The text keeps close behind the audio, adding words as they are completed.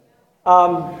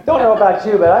Don't know about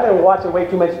you, but I've been watching way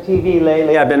too much TV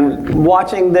lately. I've been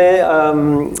watching the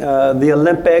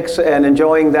Olympics and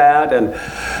enjoying that, and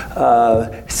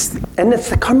it's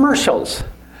the commercials.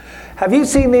 Have you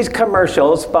seen these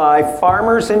commercials by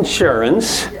Farmers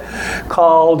Insurance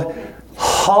called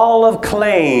Hall of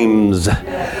Claims?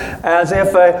 As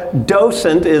if a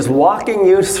docent is walking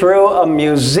you through a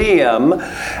museum,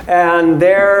 and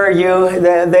there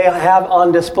they have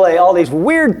on display all these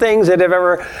weird things that have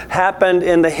ever happened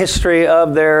in the history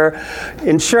of their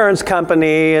insurance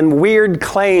company and weird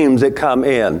claims that come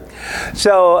in.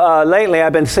 So lately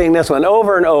I've been seeing this one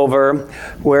over and over,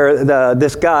 where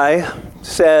this guy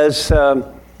says,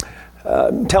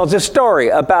 tells a story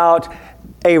about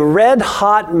a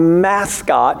red-hot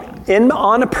mascot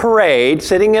on a parade,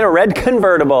 sitting in a red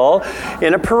convertible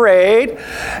in a parade,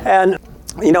 and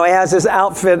he has this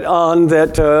outfit on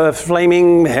that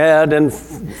flaming head and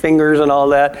fingers and all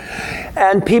that,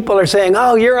 and people are saying,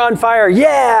 "Oh, you're on fire."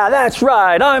 "Yeah, that's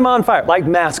right, I'm on fire," like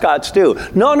mascots do.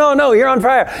 No, you're on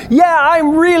fire." "Yeah,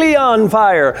 I'm really on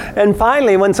fire." And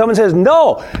finally, when someone says,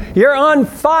 "No, you're on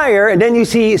fire," and then you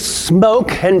see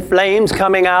smoke and flames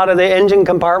coming out of the engine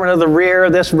compartment of the rear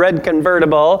of this red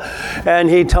convertible, and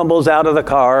he tumbles out of the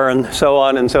car, and so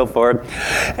on and so forth.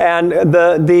 And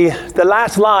the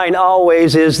last line always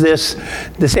is the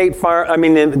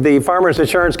Farmers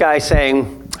Insurance guy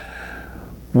saying,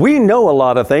 "We know a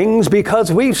lot of things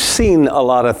because we've seen a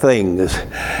lot of things,"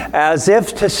 as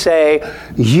if to say,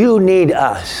 you need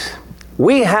us.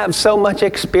 We have so much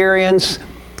experience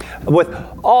with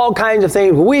all kinds of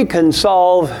things. We can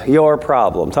solve your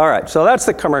problems. All right, so that's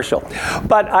the commercial.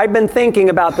 But I've been thinking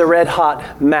about the red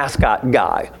hot mascot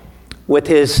guy with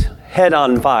his head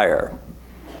on fire.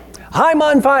 "I'm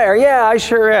on fire." "Yeah, I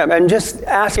sure am." And just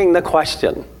asking the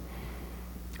question,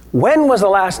 when was the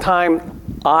last time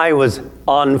I was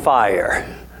on fire?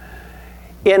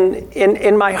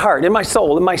 In my heart, in my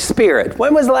soul, in my spirit.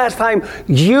 When was the last time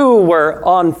you were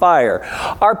on fire?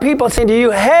 Are people saying to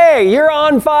you, "Hey, you're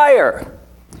on fire"?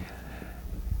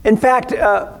 In fact,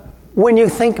 when you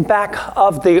think back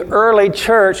of the early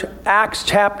church, Acts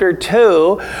chapter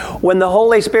 2, when the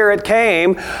Holy Spirit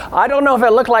came, I don't know if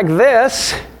it looked like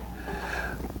this,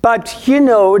 but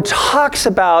it talks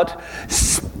about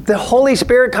the Holy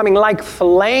Spirit coming like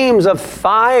flames of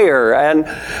fire and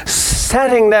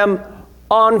setting them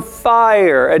on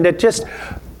fire. And it just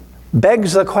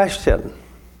begs the question,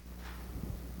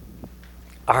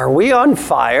 are we on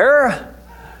fire?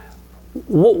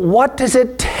 What does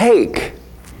it take?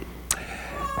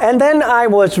 And then I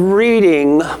was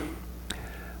reading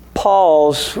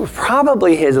Paul's,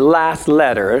 probably his last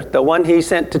letter, the one he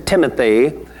sent to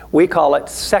Timothy. We call it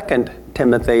 2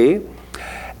 Timothy.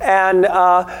 And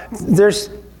there's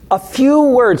a few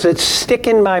words that stick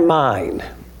in my mind.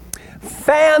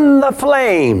 Fan the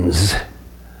flames.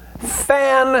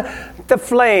 Fan the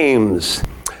flames.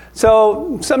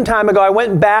 So some time ago, I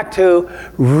went back to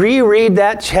reread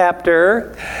that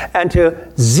chapter and to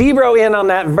zero in on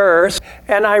that verse,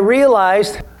 and I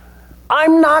realized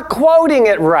I'm not quoting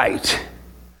it right.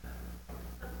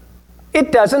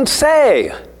 It doesn't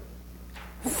say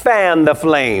fan the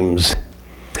flames.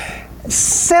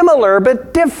 Similar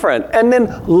but different. And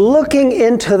then looking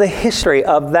into the history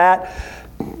of that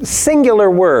singular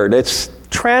word, it's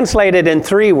translated in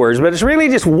 3 words, but it's really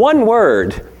just one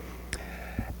word.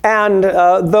 And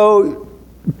though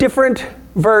different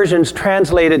versions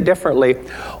translate it differently,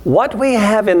 what we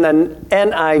have in the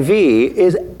NIV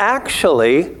is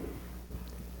actually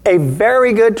a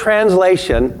very good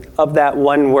translation of that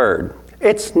one word.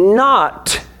 It's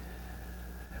not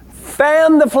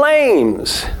fan the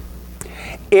flames.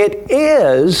 It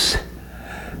is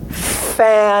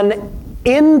fan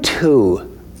into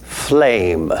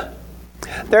flame.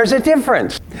 There's a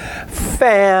difference.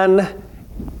 Fan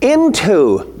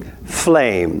into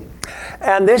flame.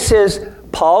 And this is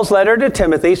Paul's letter to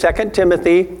Timothy, 2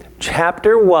 Timothy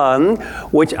chapter 1,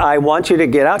 which I want you to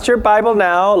get out your Bible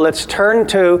now. Let's turn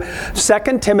to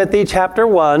 2 Timothy chapter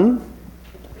 1.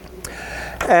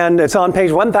 And it's on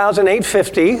page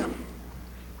 1850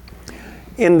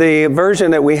 in the version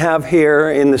that we have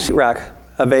here in the rack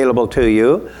available to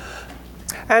you.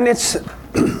 And it's,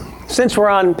 since we're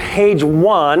on page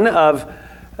 1 of,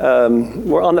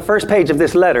 we're on the first page of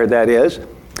this letter, that is,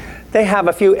 they have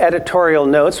a few editorial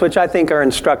notes, which I think are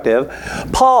instructive.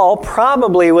 Paul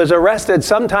probably was arrested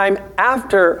sometime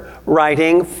after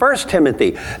writing 1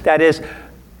 Timothy. That is,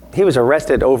 he was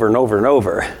arrested over and over and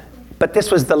over. But this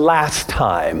was the last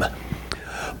time.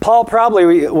 Paul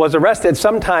probably was arrested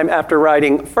sometime after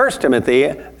writing 1 Timothy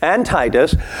and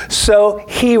Titus, so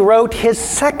he wrote his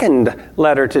second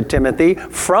letter to Timothy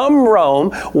from Rome,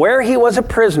 where he was a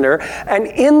prisoner. And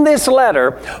in this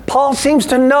letter, Paul seems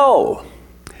to know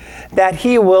that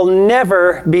he will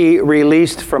never be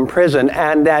released from prison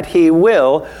and that he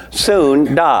will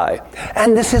soon die.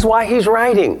 And this is why he's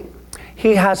writing.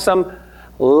 He has some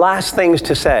last things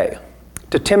to say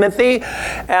to Timothy,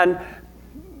 and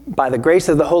by the grace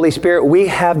of the Holy Spirit, we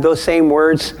have those same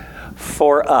words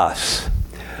for us.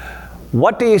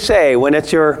 What do you say when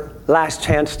it's your last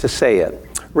chance to say it?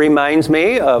 Reminds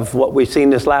me of what we've seen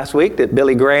this last week, that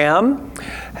Billy Graham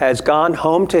has gone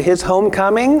home to his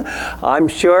homecoming. I'm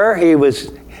sure he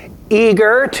was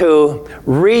eager to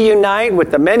reunite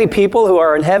with the many people who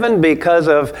are in heaven because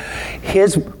of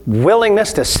his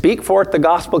willingness to speak forth the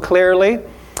gospel clearly.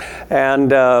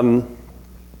 And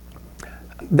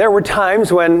there were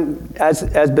times when,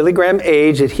 as Billy Graham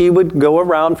aged, that he would go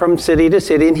around from city to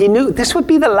city, and he knew this would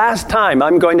be the last time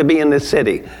I'm going to be in this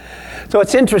city. So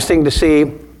it's interesting to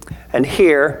see and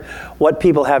hear what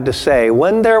people have to say.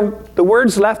 When the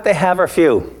words left they have are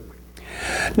few.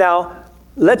 Now,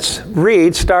 let's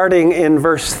read starting in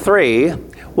verse 3.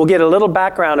 We'll get a little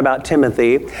background about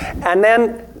Timothy, and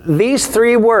then these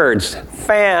three words,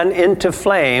 fan into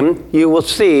flame, you will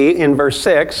see in verse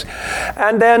 6.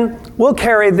 And then we'll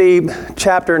carry the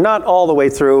chapter not all the way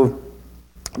through,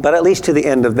 but at least to the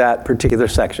end of that particular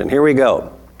section. Here we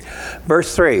go.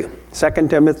 Verse 3, 2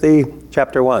 Timothy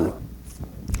chapter 1.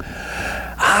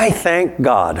 I thank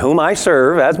God, whom I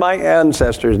serve, as my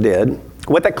ancestors did,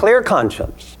 with a clear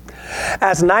conscience.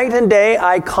 As night and day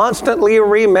I constantly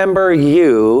remember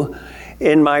you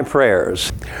in my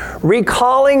prayers,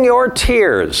 recalling your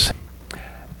tears.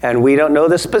 And we don't know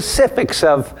the specifics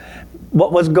of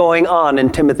what was going on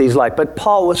in Timothy's life, but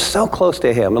Paul was so close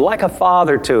to him, like a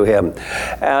father to him,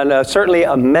 and certainly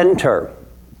a mentor.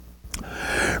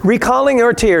 Recalling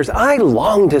your tears, I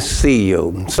long to see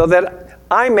you so that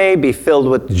I may be filled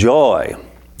with joy.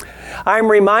 I'm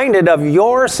reminded of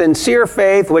your sincere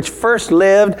faith, which first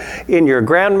lived in your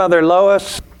grandmother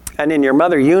Lois and in your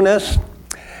mother Eunice,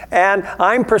 and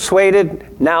I'm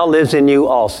persuaded now lives in you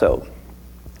also.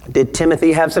 Did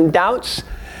Timothy have some doubts?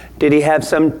 Did he have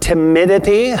some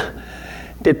timidity?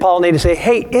 Did Paul need to say,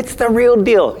 hey, it's the real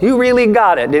deal. You really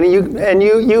got it. And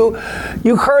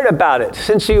you heard about it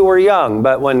since you were young.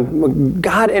 But when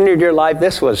God entered your life,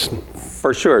 this was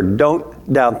for sure.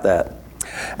 Don't doubt that.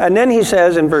 And then he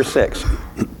says in verse 6,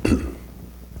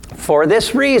 for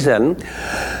this reason,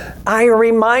 I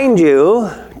remind you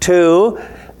to,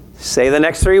 say the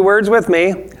next three words with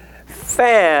me,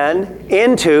 fan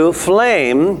into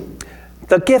flame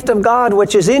the gift of God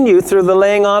which is in you through the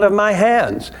laying on of my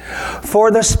hands.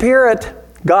 For the Spirit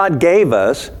God gave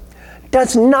us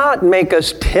does not make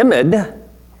us timid,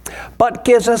 but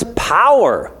gives us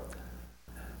power,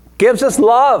 gives us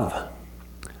love,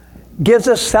 gives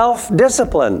us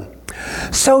self-discipline.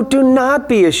 So do not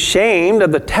be ashamed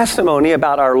of the testimony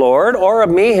about our Lord or of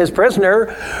me, his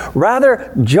prisoner.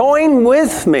 Rather, join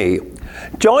with me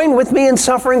in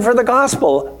suffering for the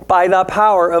gospel by the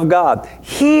power of God.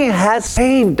 He has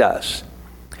saved us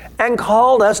and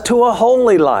called us to a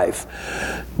holy life,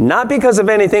 not because of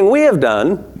anything we have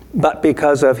done, but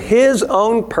because of his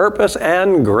own purpose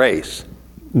and grace.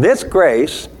 This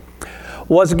grace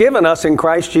was given us in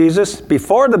Christ Jesus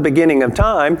before the beginning of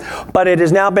time, but it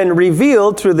has now been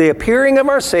revealed through the appearing of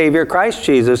our Savior, Christ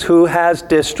Jesus, who has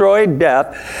destroyed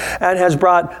death and has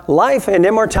brought life and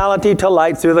immortality to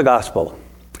light through the gospel.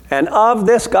 And of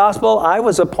this gospel I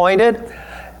was appointed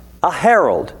a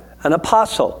herald, an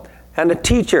apostle, and a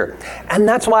teacher. And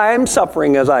that's why I'm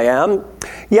suffering as I am.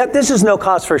 Yet this is no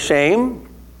cause for shame,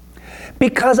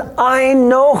 because I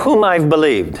know whom I've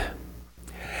believed.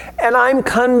 And I'm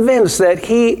convinced that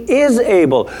he is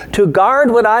able to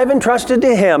guard what I've entrusted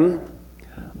to him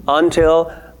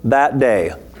until that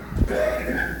day.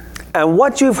 And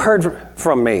what you've heard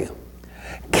from me,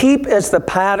 keep as the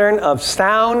pattern of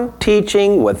sound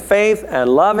teaching with faith and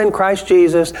love in Christ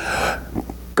Jesus.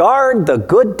 Guard the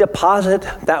good deposit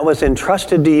that was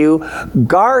entrusted to you.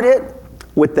 Guard it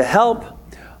with the help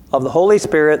of the Holy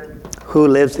Spirit who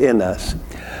lives in us.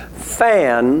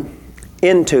 Fan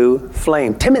into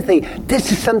flame. Timothy,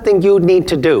 this is something you need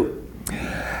to do.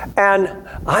 And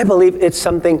I believe it's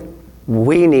something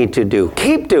we need to do.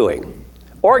 Keep doing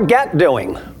or get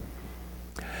doing.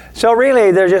 So really,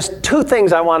 there's just two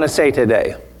things I want to say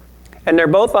today. And they're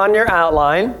both on your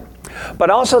outline.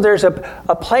 But also there's a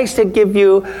place to give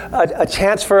you a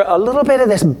chance for a little bit of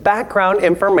this background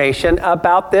information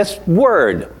about this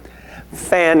word,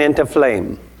 fan into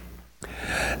flame.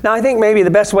 Now, I think maybe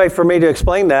the best way for me to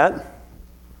explain that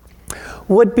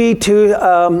would be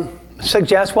to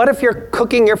suggest, what if you're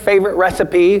cooking your favorite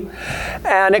recipe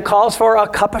and it calls for a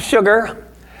cup of sugar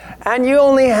and you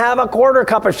only have a quarter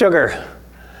cup of sugar?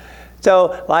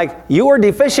 So, like, you are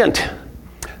deficient.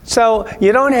 So,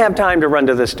 you don't have time to run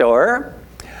to the store.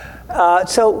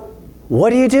 So, what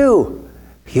do?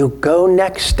 You go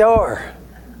next door.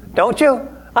 Don't you?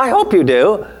 I hope you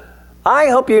do. I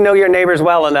hope you know your neighbors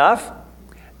well enough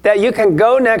that you can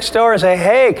go next door and say,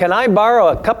 hey, can I borrow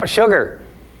a cup of sugar?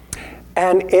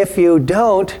 And if you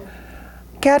don't,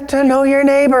 get to know your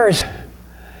neighbors.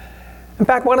 In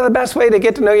fact, one of the best ways to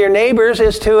get to know your neighbors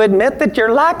is to admit that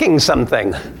you're lacking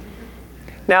something.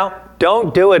 Now,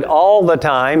 don't do it all the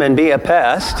time and be a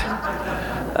pest.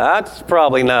 That's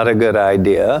probably not a good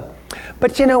idea.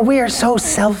 But you know, we are so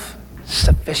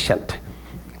self-sufficient.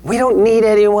 We don't need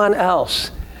anyone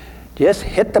else. Just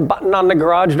hit the button on the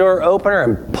garage door opener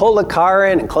and pull the car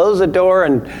in and close the door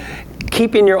and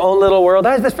keep in your own little world.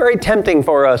 That's very tempting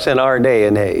for us in our day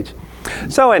and age.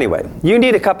 So anyway, you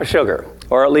need a cup of sugar,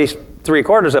 or at least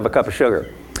 3/4 of a cup of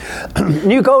sugar.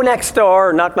 You go next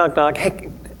door, knock, knock, knock.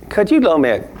 Hey, could you loan me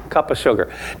a cup of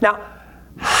sugar? Now,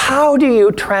 how do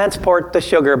you transport the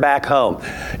sugar back home?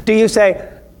 Do you say,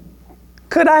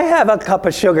 could I have a cup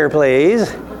of sugar,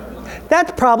 please?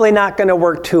 That's probably not going to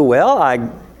work too well.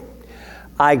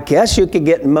 I guess you could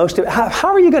get most of it. How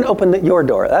are you going to open your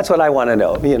door? That's what I want to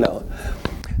know, you know.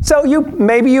 So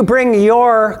maybe you bring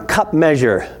your cup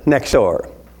measure next door.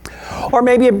 Or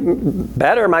maybe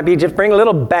better might be just bring a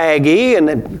little baggie and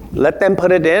then let them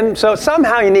put it in. So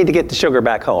somehow you need to get the sugar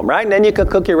back home, right? And then you can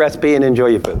cook your recipe and enjoy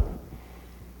your food.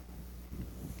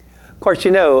 Of course,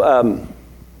 you know,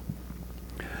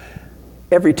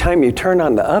 every time you turn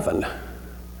on the oven,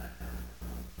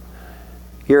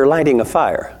 you're lighting a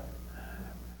fire.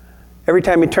 Every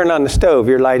time you turn on the stove,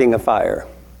 you're lighting a fire.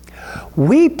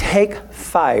 We take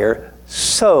fire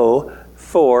so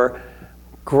for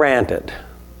granted.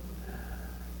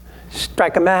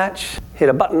 Strike a match, hit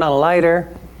a button on a lighter.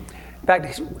 In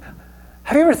fact,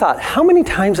 have you ever thought, how many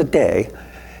times a day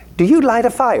do you light a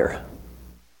fire?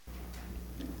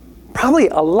 Probably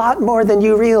a lot more than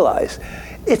you realize.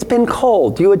 It's been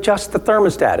cold. You adjust the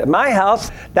thermostat. At my house,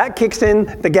 that kicks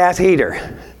in the gas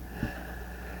heater.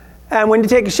 And when you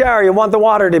take a shower, you want the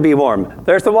water to be warm.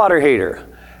 There's the water heater.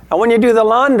 And when you do the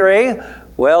laundry,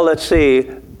 well, let's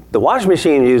see, the washing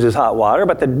machine uses hot water,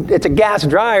 but it's a gas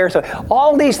dryer. So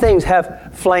all these things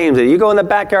have flames. You go in the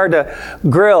backyard to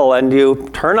grill and you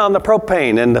turn on the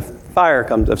propane and the fire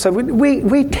comes up. So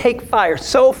we take fire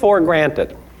so for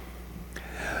granted.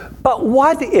 But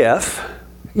what if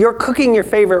you're cooking your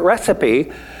favorite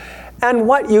recipe and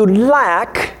what you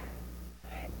lack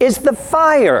is the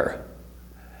fire?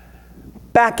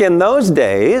 Back in those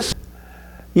days,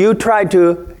 you tried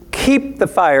to keep the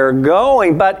fire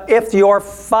going, but if your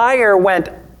fire went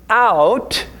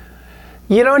out,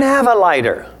 you don't have a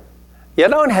lighter. You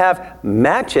don't have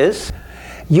matches.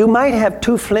 You might have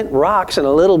 2 flint rocks and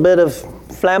a little bit of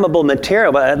flammable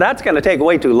material, but that's going to take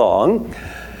way too long.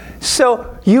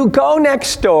 So you go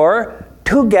next door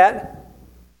to get,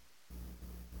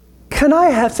 can I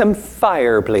have some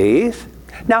fire, please?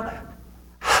 Now,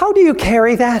 how do you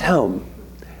carry that home?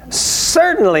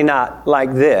 Certainly not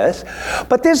like this,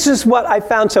 but this is what I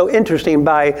found so interesting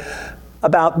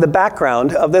about the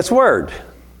background of this word.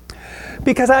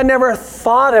 Because I never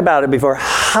thought about it before.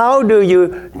 How do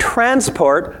you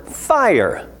transport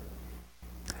fire?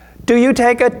 Do you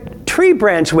take a tree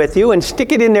branch with you and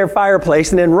stick it in their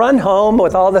fireplace and then run home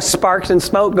with all the sparks and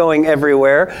smoke going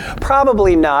everywhere?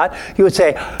 Probably not. You would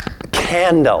say,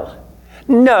 candle.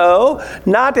 No,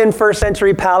 not in first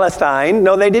century Palestine.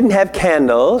 No, they didn't have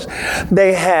candles.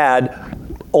 They had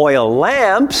oil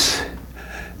lamps.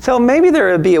 So maybe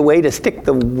there would be a way to stick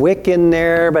the wick in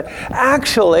there. But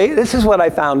actually, this is what I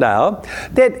found out,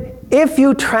 that if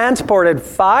you transported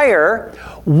fire,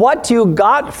 what you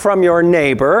got from your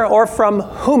neighbor or from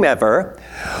whomever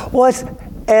was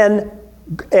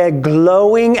a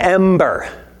glowing ember.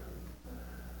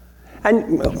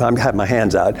 And I have my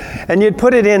hands out. And you'd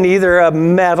put it in either a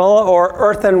metal or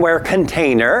earthenware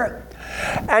container.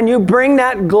 And you bring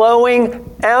that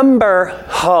glowing ember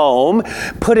home,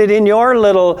 put it in your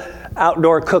little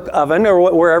outdoor cook oven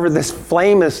or wherever this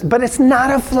flame is. But it's not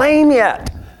a flame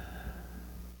yet.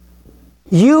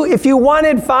 If you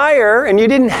wanted fire and you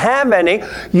didn't have any,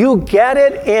 you get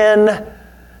it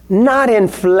not in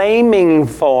flaming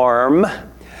form,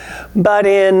 but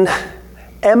in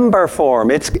ember form.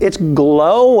 It's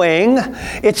glowing,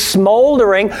 it's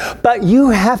smoldering, but you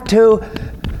have to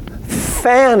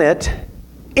fan it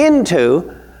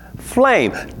into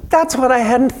flame. That's what I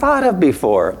hadn't thought of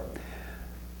before.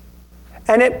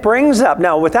 And it brings up,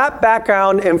 now with that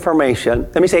background information,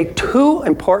 let me say two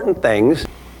important things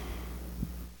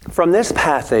from this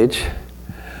passage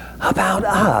about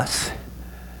us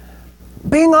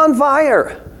being on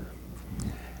fire.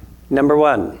 Number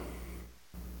one,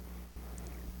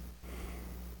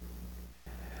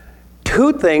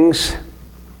 two things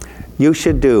you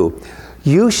should do.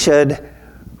 You should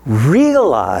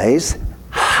realize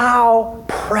how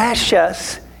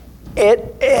precious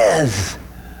it is.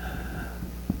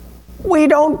 We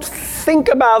don't think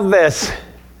about this.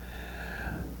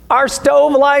 Our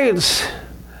stove lights,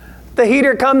 the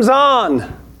heater comes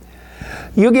on.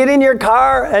 You get in your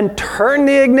car and turn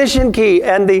the ignition key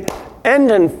and the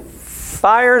engine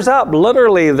fires up.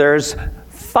 Literally, there's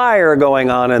fire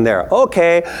going on in there.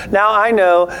 Okay, now I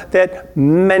know that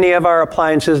many of our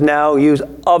appliances now use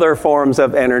other forms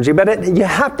of energy, but you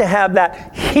have to have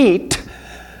that heat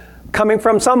coming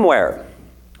from somewhere.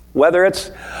 Whether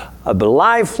it's a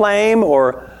live flame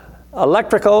or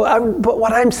electrical, but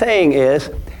what I'm saying is,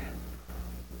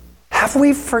 have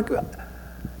we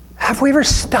ever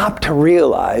stopped to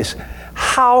realize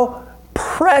how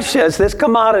precious this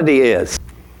commodity is?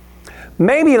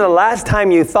 Maybe the last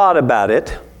time you thought about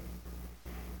it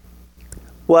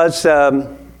was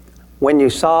when you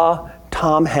saw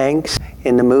Tom Hanks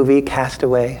in the movie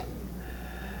Castaway.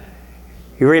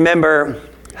 You remember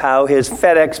how his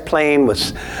FedEx plane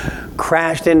was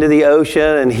crashed into the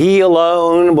ocean and he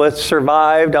alone was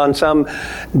survived on some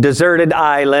deserted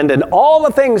island, and all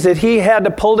the things that he had to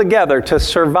pull together to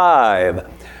survive.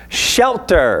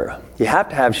 Shelter. You have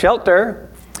to have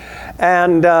shelter.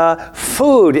 And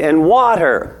food and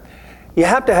water. You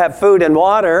have to have food and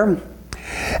water.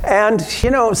 And,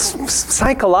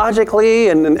 psychologically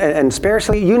and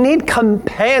spiritually, you need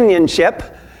companionship.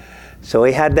 So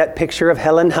he had that picture of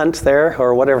Helen Hunt there,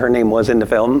 or whatever her name was in the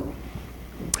film.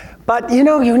 But,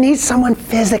 you need someone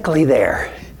physically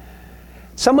there.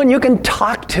 Someone you can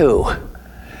talk to.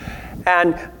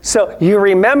 And so you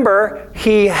remember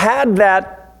he had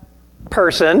that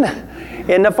person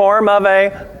in the form of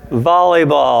a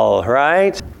volleyball,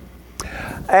 right?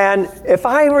 And if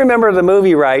I remember the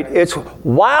movie right, it's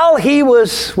while he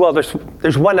was,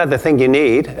 there's one other thing you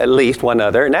need, at least one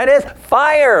other, and that is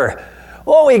fire.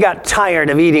 Oh, he got tired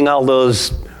of eating all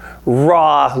those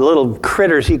raw little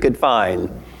critters he could find.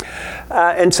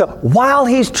 And so while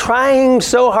he's trying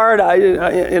so hard,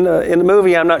 in the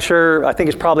movie, I'm not sure, I think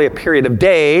it's probably a period of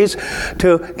days,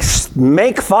 to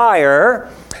make fire,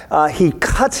 he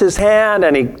cuts his hand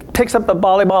and he picks up the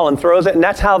volleyball and throws it, and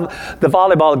that's how the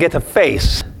volleyball gets a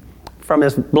face from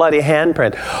his bloody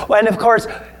handprint. And of course,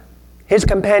 his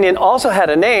companion also had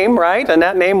a name, right? And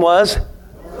that name was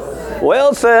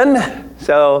Wilson.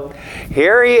 So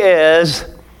here he is,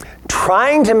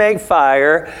 trying to make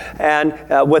fire,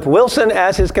 and with Wilson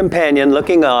as his companion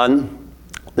looking on.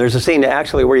 There's a scene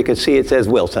actually where you can see it says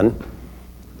Wilson.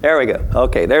 There we go.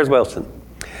 Okay, there's Wilson.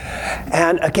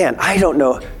 And again, I don't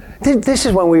know. This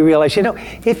is when we realize,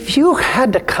 if you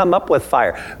had to come up with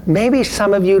fire, maybe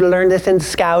some of you learned this in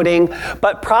scouting,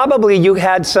 but probably you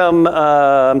had some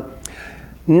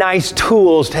nice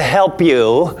tools to help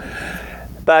you.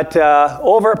 But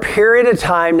over a period of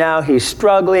time now, he's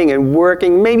struggling and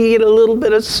working. Maybe you get a little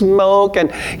bit of smoke,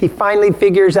 and he finally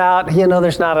figures out,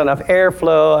 there's not enough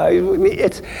airflow.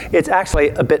 It's actually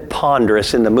a bit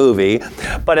ponderous in the movie,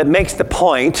 but it makes the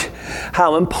point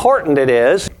how important it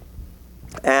is.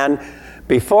 And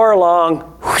before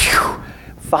long,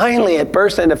 finally it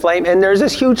bursts into flame, and there's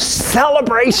this huge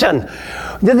celebration.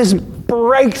 This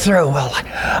breakthrough. Well,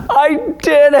 I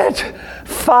did it.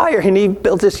 Fire. And he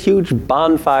built this huge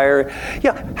bonfire.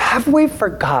 Have we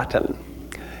forgotten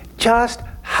just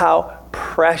how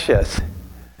precious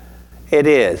it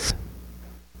is?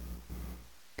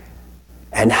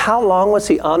 And how long was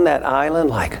he on that island?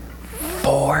 Like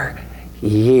 4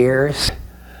 years.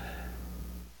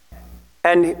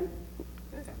 And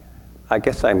I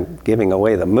guess I'm giving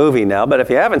away the movie now, but if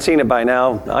you haven't seen it by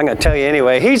now, I'm going to tell you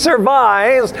anyway. He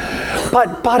survives,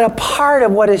 but a part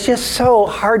of what is just so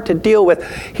hard to deal with,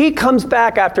 he comes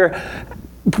back after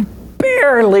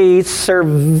barely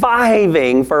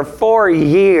surviving for 4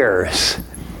 years.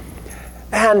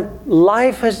 And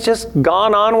life has just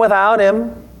gone on without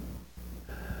him.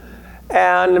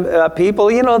 And people,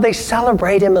 they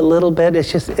celebrate him a little bit.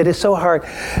 It is so hard.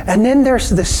 And then there's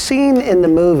the scene in the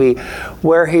movie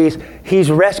where he's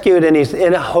rescued and he's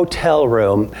in a hotel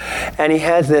room, and he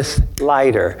has this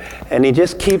lighter, and he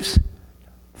just keeps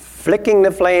flicking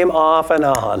the flame off and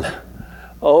on,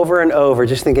 over and over,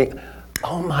 just thinking,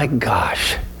 oh my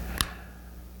gosh,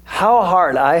 how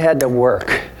hard I had to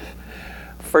work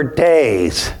for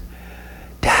days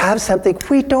to have something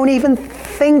we don't even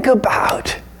think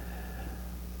about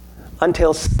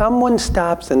until someone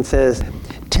stops and says,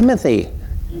 Timothy,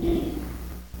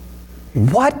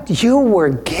 what you were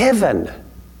given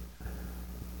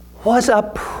was a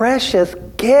precious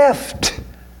gift.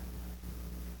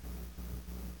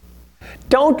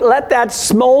 Don't let that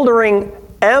smoldering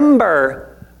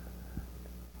ember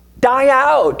die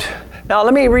out. Now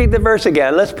let me read the verse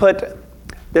again. Let's put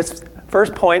this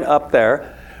first point up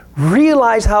there.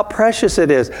 Realize how precious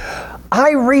it is.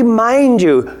 I remind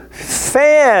you,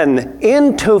 fan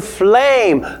into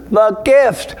flame the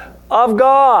gift of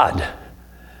God.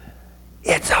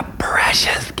 It's a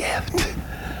precious gift.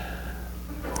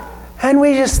 And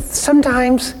we just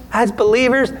sometimes, as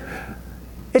believers,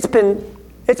 it's been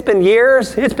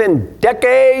years, it's been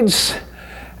decades,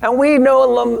 and we no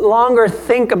longer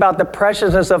think about the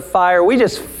preciousness of fire. We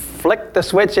just flick the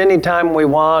switch anytime we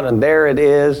want, and there it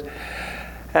is.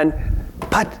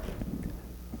 But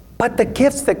the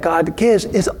gifts that God gives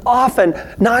is often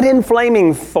not in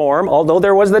flaming form, although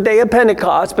there was the day of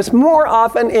Pentecost, but more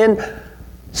often in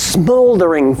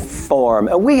smoldering form.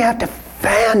 And we have to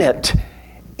fan it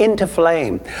into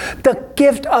flame. The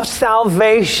gift of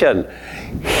salvation.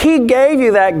 He gave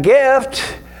you that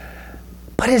gift,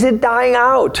 but is it dying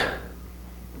out?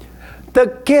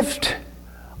 The gift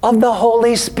of the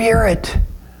Holy Spirit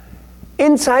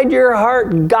inside your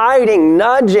heart, guiding,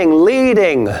 nudging,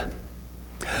 leading.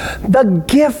 The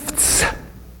gifts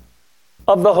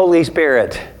of the Holy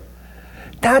Spirit.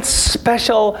 That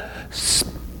special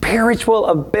spiritual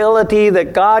ability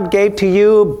that God gave to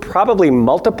you, probably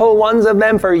multiple ones of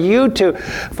them for you to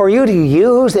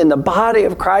use in the body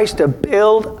of Christ, to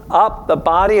build up the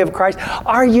body of Christ.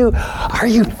 Are you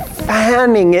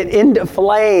fanning it into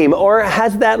flame, or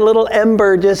has that little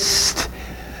ember just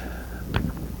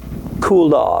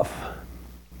cooled off?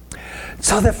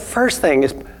 So the first thing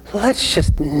is, let's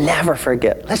just never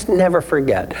forget. Let's never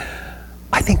forget.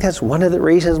 I think that's one of the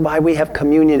reasons why we have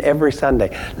communion every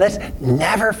Sunday. Let's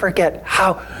never forget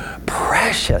how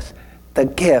precious the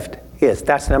gift is.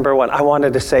 That's number one. I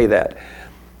wanted to say that.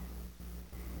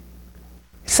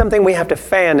 It's something we have to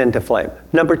fan into flame.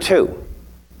 Number two.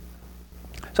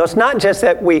 So it's not just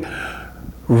that we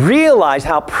realize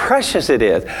how precious it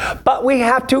is, but we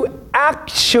have to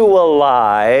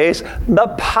actualize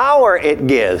the power it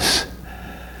gives.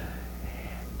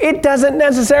 It doesn't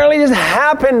necessarily just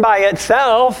happen by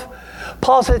itself.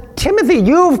 Paul says, Timothy,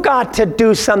 you've got to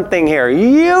do something here.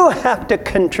 You have to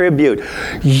contribute.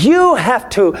 You have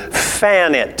to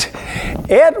fan it.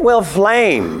 It will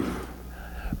flame.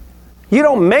 You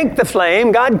don't make the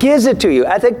flame. God gives it to you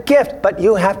as a gift, but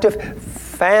you have to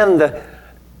fan the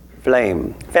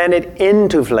flame. Fan it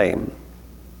into flame.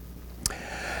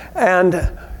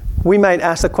 And we might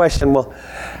ask the question, well,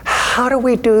 how do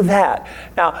we do that?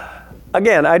 Now,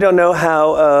 again, I don't know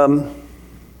how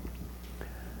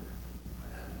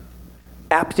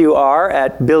apt you are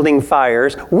at building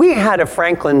fires. We had a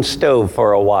Franklin stove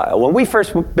for a while. When we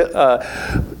first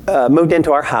moved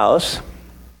into our house,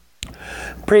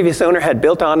 previous owner had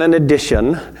built on an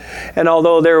addition, and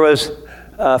although there was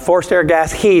forced air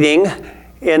gas heating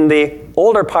in the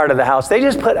older part of the house, they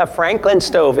just put a Franklin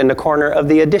stove in the corner of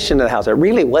the addition of the house. It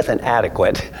really wasn't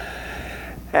adequate.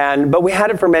 But we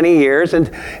had it for many years, and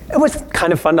it was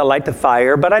kind of fun to light the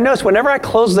fire. But I noticed whenever I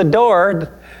closed the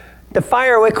door, the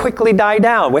fire would quickly die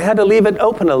down. We had to leave it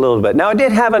open a little bit. Now, it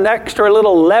did have an extra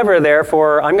little lever there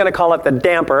for, I'm going to call it the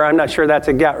damper. I'm not sure that's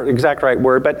the exact right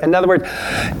word. But in other words,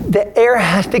 the air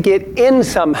has to get in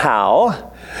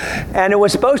somehow. And it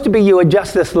was supposed to be you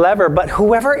adjust this lever, but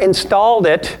whoever installed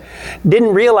it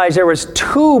didn't realize there was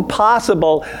two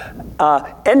possible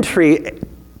entry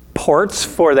ports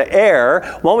for the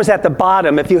air. One was at the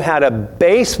bottom if you had a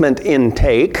basement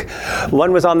intake.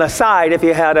 One was on the side if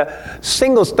you had a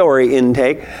single-story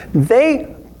intake.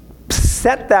 They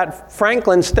set that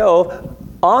Franklin stove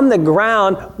on the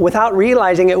ground without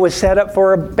realizing it was set up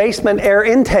for a basement air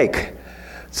intake.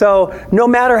 So no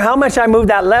matter how much I moved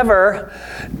that lever,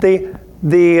 the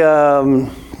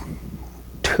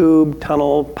tube,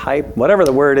 tunnel, pipe, whatever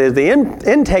the word is, the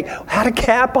intake had a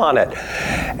cap on it.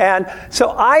 And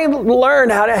so I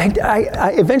learned how to,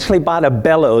 I eventually bought a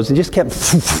bellows and just kept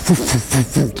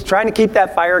trying to keep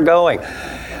that fire going.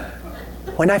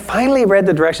 When I finally read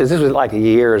the directions, this was like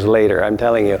years later, I'm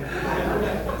telling you,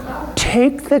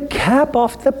 take the cap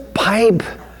off the pipe.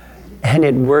 And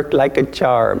it worked like a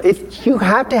charm. You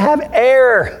have to have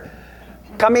air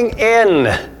coming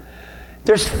in.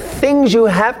 There's things you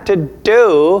have to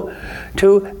do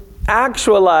to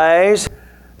actualize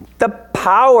the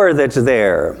power that's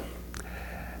there.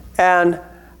 And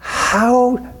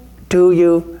How do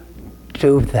you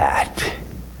do that?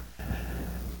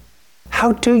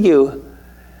 How do you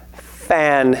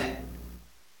fan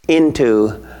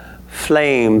into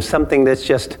flame something that's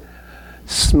just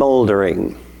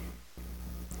smoldering?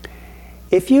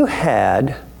 If you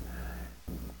had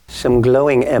some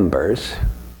glowing embers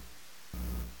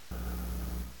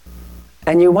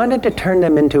and you wanted to turn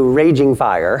them into raging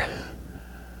fire,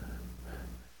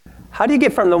 how do you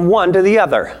get from the one to the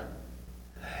other?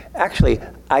 Actually,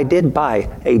 I did buy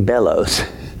a bellows,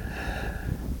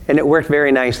 and it worked very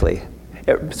nicely.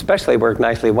 It especially worked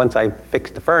nicely once I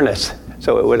fixed the furnace,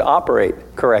 so it would operate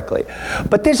correctly.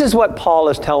 But this is what Paul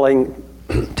is telling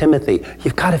Timothy.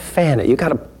 You've got to fan it. You've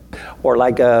got to, or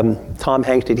like Tom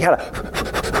Hanks did, you got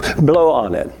to blow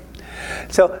on it.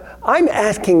 So I'm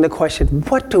asking the question,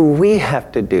 what do we have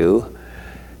to do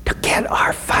to get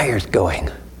our fires going?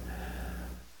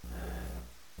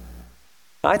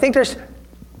 I think there's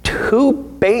two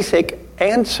basic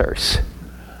answers.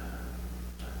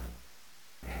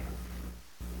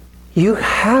 You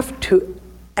have to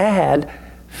add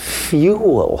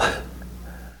fuel.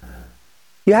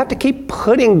 You have to keep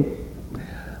putting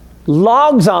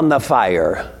logs on the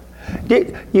fire.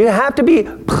 You have to be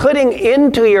putting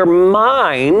into your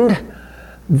mind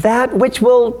that which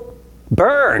will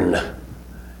burn,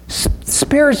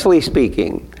 spiritually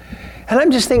speaking. And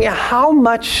I'm just thinking, how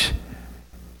much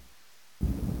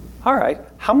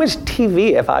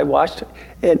TV have I watched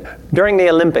during the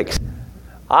Olympics?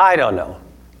 I don't know.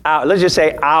 Let's just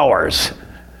say hours.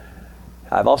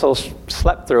 I've also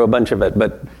slept through a bunch of it,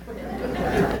 but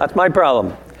that's my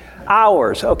problem.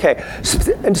 Hours, okay.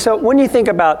 And so when you think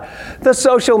about the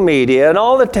social media and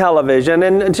all the television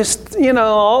and just,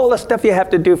 all the stuff you have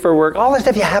to do for work, all the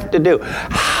stuff you have to do,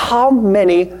 how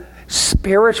many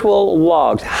spiritual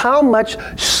logs, how much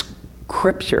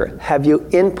scripture have you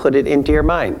inputted into your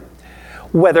mind?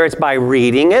 Whether it's by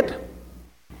reading it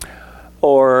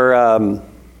or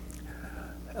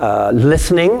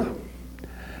listening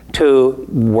to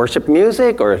worship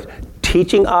music or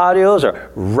teaching audios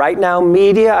or right now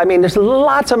media. I mean, there's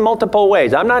lots of multiple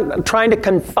ways. I'm not trying to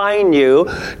confine you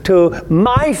to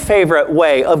my favorite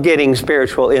way of getting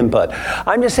spiritual input.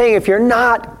 I'm just saying if you're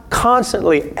not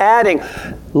constantly adding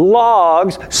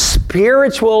logs,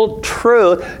 spiritual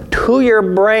truth to your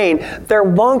brain, there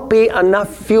won't be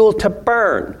enough fuel to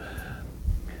burn.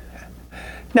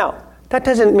 Now, that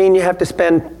doesn't mean you have to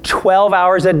spend 12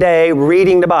 hours a day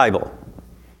reading the Bible.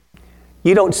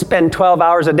 You don't spend 12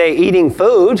 hours a day eating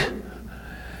food.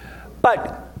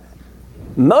 But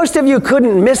most of you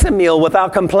couldn't miss a meal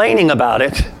without complaining about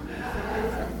it.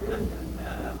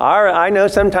 I know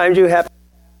sometimes you have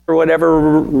for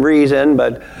whatever reason,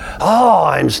 but,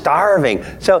 I'm starving.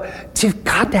 So you've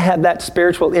got to have that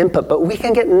spiritual input, but we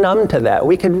can get numb to that.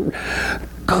 We can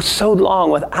go so long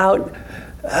without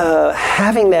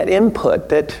having that input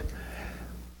that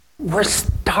we're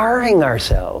starving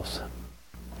ourselves.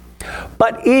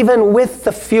 But even with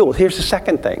the fuel, here's the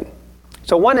second thing.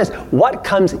 So one is what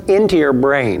comes into your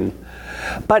brain.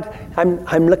 But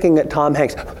I'm looking at Tom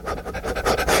Hanks,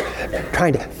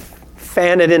 trying to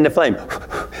fan it into flame.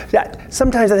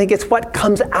 Sometimes I think it's what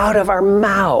comes out of our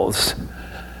mouths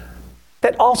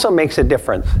that also makes a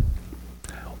difference.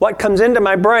 What comes into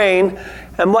my brain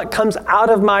and what comes out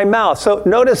of my mouth. So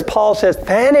notice Paul says,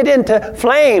 fan it into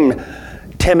flame,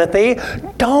 Timothy.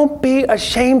 Don't be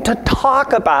ashamed to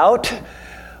talk about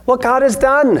what God has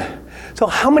done. So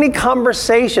how many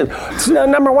conversations?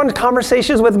 Number one,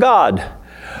 conversations with God.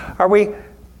 Are we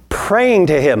praying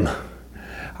to Him?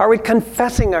 Are we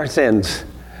confessing our sins?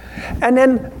 And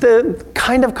then the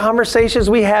kind of conversations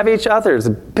we have each other,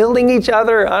 building each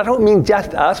other. I don't mean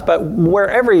just us, but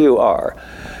wherever you are.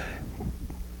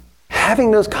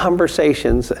 Having those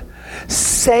conversations,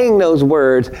 saying those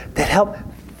words that help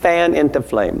fan into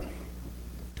flame.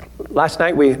 Last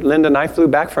night, Linda and I flew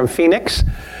back from Phoenix,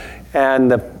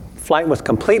 and the flight was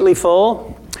completely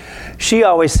full. She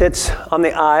always sits on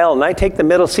the aisle, and I take the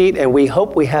middle seat, and we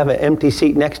hope we have an empty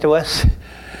seat next to us.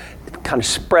 Kind of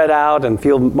spread out and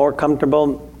feel more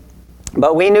comfortable.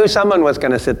 But we knew someone was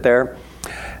going to sit there.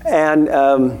 And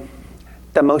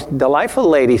the most delightful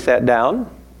lady sat down.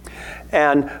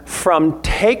 And from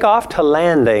takeoff to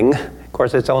landing, of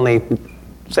course it's only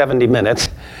 70 minutes,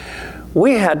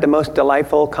 we had the most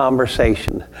delightful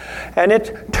conversation. And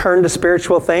it turned to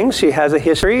spiritual things. She has a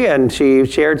history, and she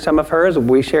shared some of hers,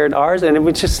 we shared ours, and it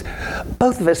was just,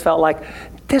 both of us felt like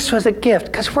this was a gift,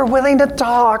 because we're willing to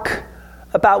talk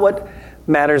about what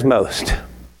matters most.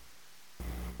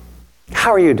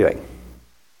 How are you doing?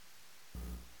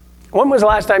 When was the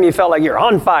last time you felt like you're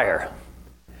on fire?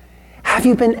 Have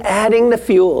you been adding the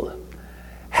fuel?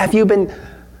 Have you been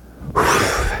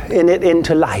in it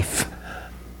into life?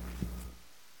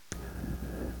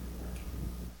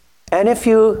 And if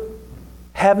you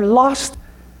have lost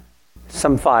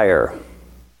some fire,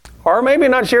 or maybe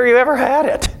not sure you ever had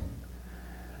it,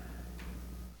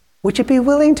 would you be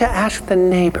willing to ask the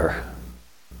neighbor?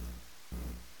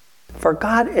 For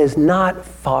God is not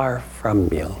far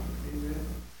from you.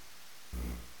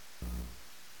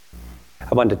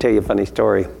 I wanted to tell you a funny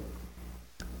story.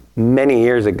 Many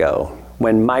years ago,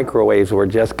 when microwaves were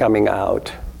just coming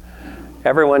out,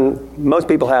 most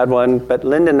people had one, but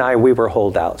Linda and I, we were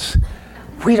holdouts.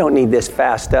 We don't need this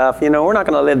fast stuff. We're not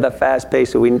going to live the fast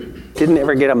pace, so we didn't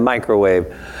ever get a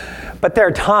microwave. But there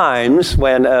are times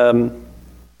when,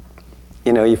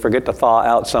 you forget to thaw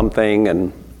out something.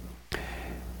 And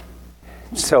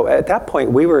so at that point,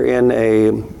 we were in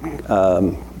a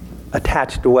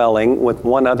attached dwelling with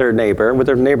one other neighbor, with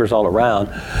their neighbors all around.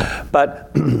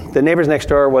 But the neighbors next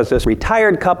door was this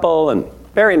retired couple, and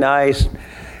very nice.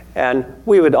 And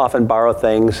we would often borrow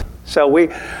things. So in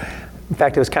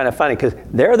fact, it was kind of funny because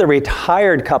they're the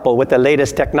retired couple with the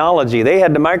latest technology. They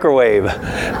had the microwave.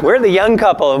 We're the young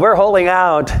couple, and we're holding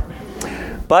out.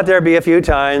 But there'd be a few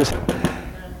times,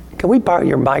 can we borrow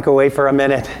your microwave for a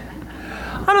minute?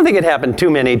 I don't think it happened too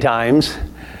many times.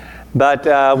 But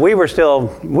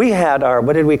we had our,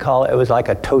 what did we call it? It was like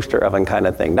a toaster oven kind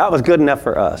of thing. That was good enough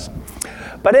for us.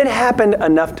 But it happened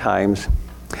enough times.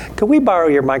 Could we borrow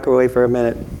your microwave for a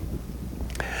minute?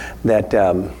 That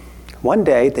one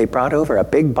day they brought over a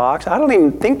big box. I don't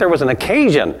even think there was an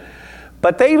occasion,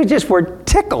 but they just were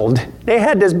tickled. They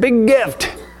had this big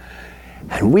gift.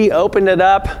 And we opened it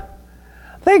up.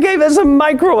 They gave us a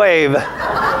microwave.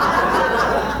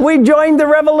 We joined the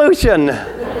revolution.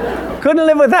 Couldn't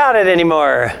live without it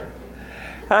anymore.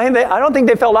 I don't think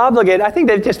they felt obligated. I think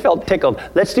they just felt tickled.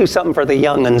 Let's do something for the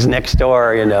young'uns next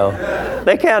door,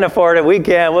 They can't afford it. We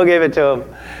can. We'll give it to them.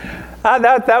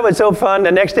 That was so fun.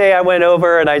 The next day I went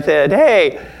over and I said,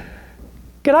 hey,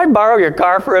 can I borrow your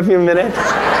car for a few minutes?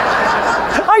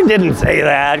 I didn't say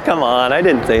that. Come on, I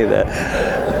didn't say that.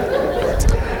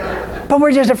 But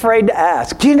we're just afraid to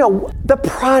ask. Do you know the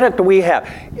product we have?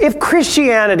 If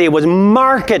Christianity was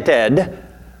marketed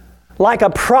like a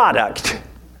product,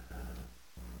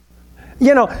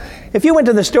 if you went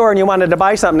to the store and you wanted to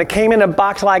buy something that came in a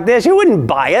box like this, you wouldn't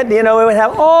buy it. It would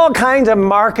have all kinds of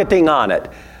marketing on it.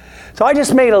 So I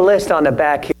just made a list on the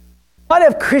back here. What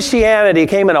if Christianity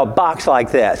came in a box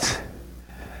like this?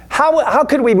 How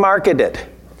could we market it?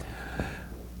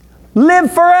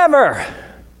 Live forever.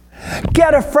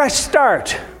 Get a fresh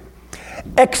start.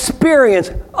 Experience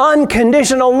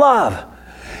unconditional love.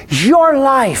 Your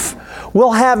life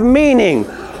will have meaning,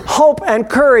 hope, and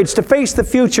courage to face the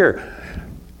future.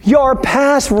 Your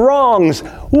past wrongs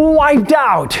wiped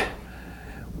out.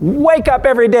 Wake up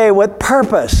every day with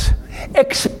purpose.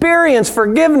 Experience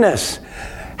forgiveness.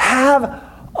 Have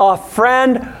a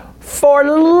friend for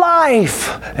life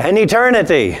and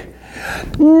eternity.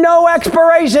 No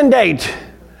expiration date.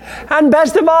 And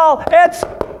best of all, it's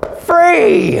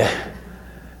free.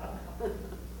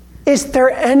 Is there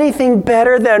anything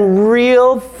better than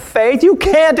real faith? You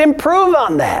can't improve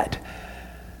on that.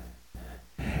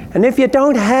 And if you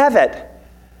don't have it,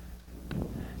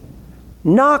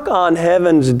 knock on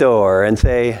heaven's door and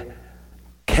say,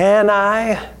 can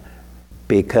I?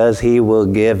 Because he will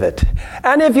give it.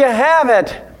 And if you have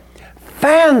it,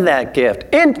 fan that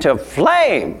gift into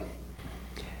flame.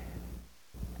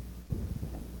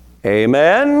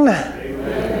 Amen?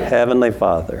 Amen. Heavenly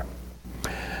Father,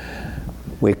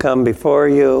 we come before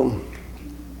you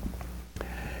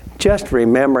just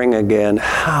remembering again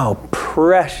how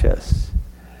precious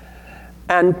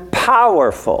and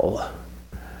powerful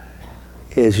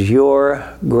is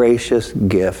your gracious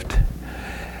gift.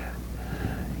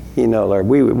 Lord,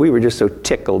 we were just so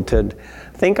tickled to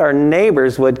think our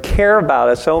neighbors would care about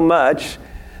us so much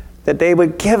that they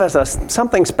would give us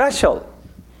something special.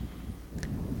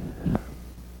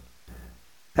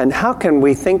 And how can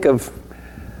we think of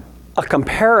a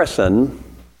comparison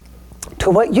to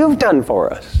what you've done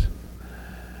for us?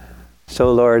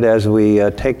 So, Lord, as we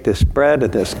take this bread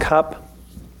and this cup,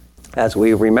 as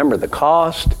we remember the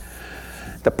cost,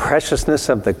 the preciousness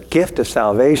of the gift of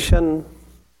salvation,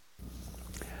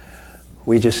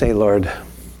 we just say, Lord,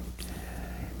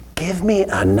 give me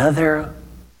another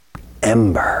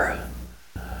ember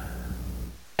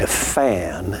to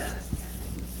fan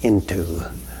into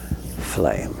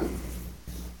flame.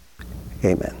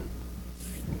 Amen.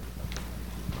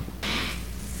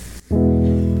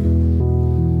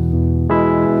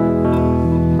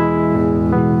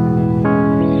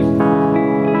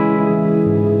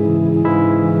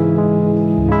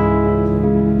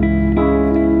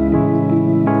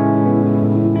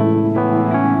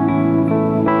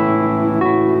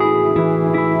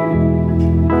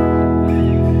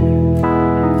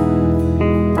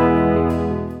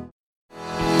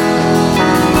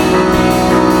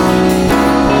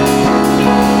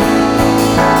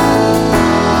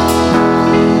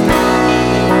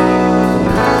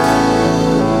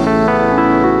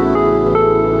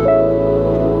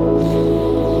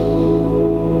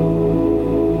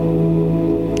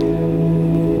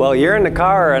 example, you're in the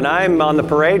car and I'm on the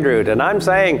parade route and I'm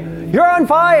saying, "You're on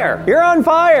fire! You're on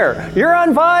fire! You're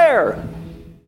on fire!"